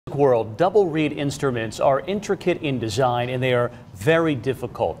World, double reed instruments are intricate in design and they are very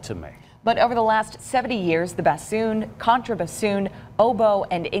difficult to make. But over the last 70 years, the bassoon, contrabassoon, oboe,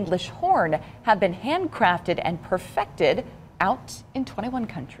 and English horn have been handcrafted and perfected out in 21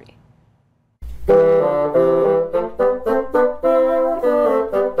 countries.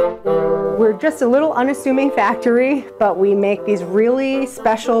 We're just a little unassuming factory, but we make these really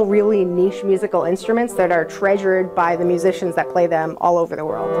special, really niche musical instruments that are treasured by the musicians that play them all over the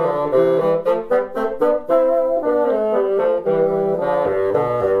world.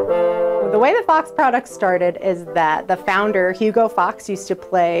 The way the Fox product started is that the founder, Hugo Fox, used to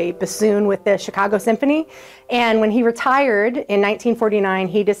play bassoon with the Chicago Symphony. And when he retired in 1949,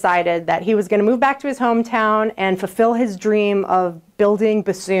 he decided that he was going to move back to his hometown and fulfill his dream of building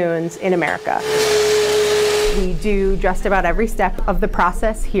bassoons in America. We do just about every step of the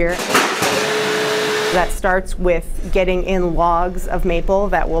process here. That starts with getting in logs of maple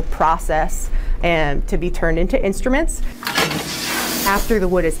that will process and to be turned into instruments. After the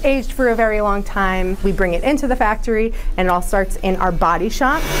wood is aged for a very long time, we bring it into the factory, and it all starts in our body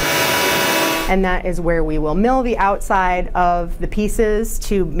shop. And that is where we will mill the outside of the pieces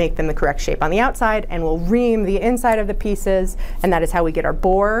to make them the correct shape on the outside, and we'll ream the inside of the pieces, and that is how we get our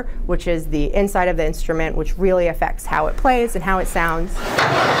bore, which is the inside of the instrument, which really affects how it plays and how it sounds.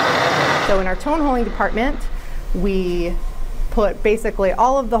 So in our tone holing department, we put basically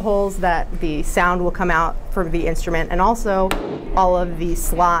all of the holes that the sound will come out for the instrument, and also all of the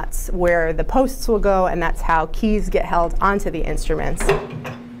slots where the posts will go, and that's how keys get held onto the instruments.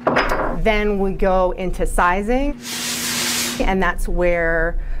 Then we go into sizing, and that's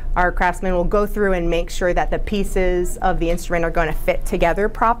where our craftsmen will go through and make sure that the pieces of the instrument are going to fit together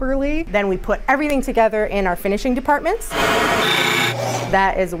properly. Then we put everything together in our finishing departments.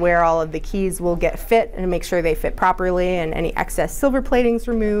 That is where all of the keys will get fit and make sure they fit properly, and any excess silver plating's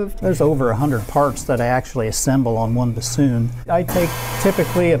removed. There's over 100 parts that I actually assemble on one bassoon. I take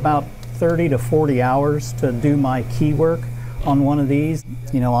typically about 30 to 40 hours to do my key work on one of these.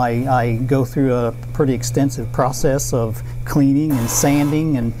 You know, I go through a pretty extensive process of cleaning and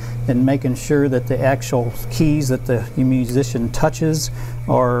sanding and making sure that the actual keys that the musician touches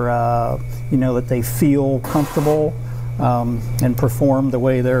are, you know, that they feel comfortable and perform the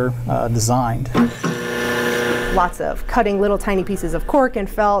way they're designed. Lots of cutting little tiny pieces of cork and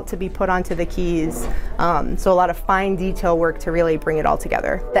felt to be put onto the keys. So a lot of fine detail work to really bring it all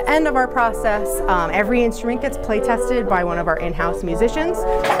together. At the end of our process, every instrument gets play tested by one of our in-house musicians,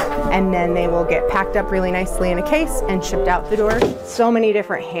 and then they will get packed up really nicely in a case and shipped out the door. So many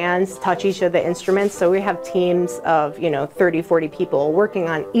different hands touch each of the instruments, so we have teams of 30, 40 people working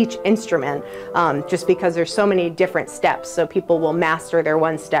on each instrument, just because there's so many different steps. So people will master their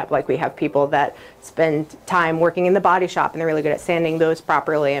one step, like we have people that spend time working in the body shop and they're really good at sanding those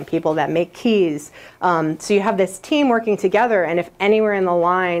properly, and people that make keys. So you have this team working together, and if anywhere in the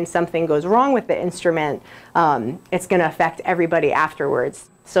line something goes wrong with the instrument, it's going to affect everybody afterwards.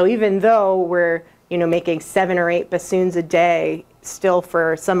 So even though we're making 7 or 8 bassoons a day, still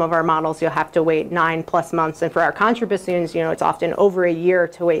for some of our models you'll have to wait 9+ months, and for our contrabassoons, it's often over a year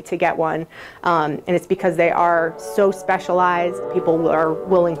to wait to get one, and it's because they are so specialized. People are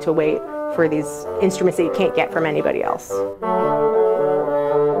willing to wait for these instruments that you can't get from anybody else.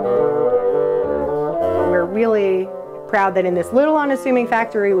 We're really proud that in this little unassuming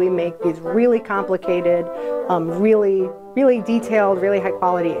factory we make these really complicated, really detailed, really high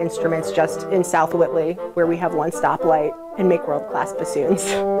quality instruments just in South Whitley, where we have one stoplight and make world-class bassoons.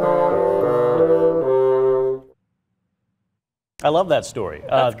 I love that story.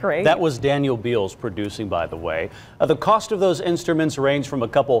 That's great. That was Daniel Beals producing, by the way. The cost of those instruments range from a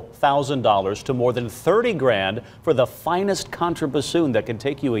couple $1,000s to more than 30 grand for the finest contrabassoon that can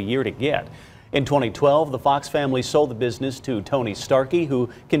take you a year to get. In 2012, the Fox family sold the business to Tony Starkey, who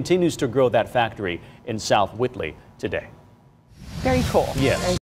continues to grow that factory in South Whitley today. Very cool. Yes.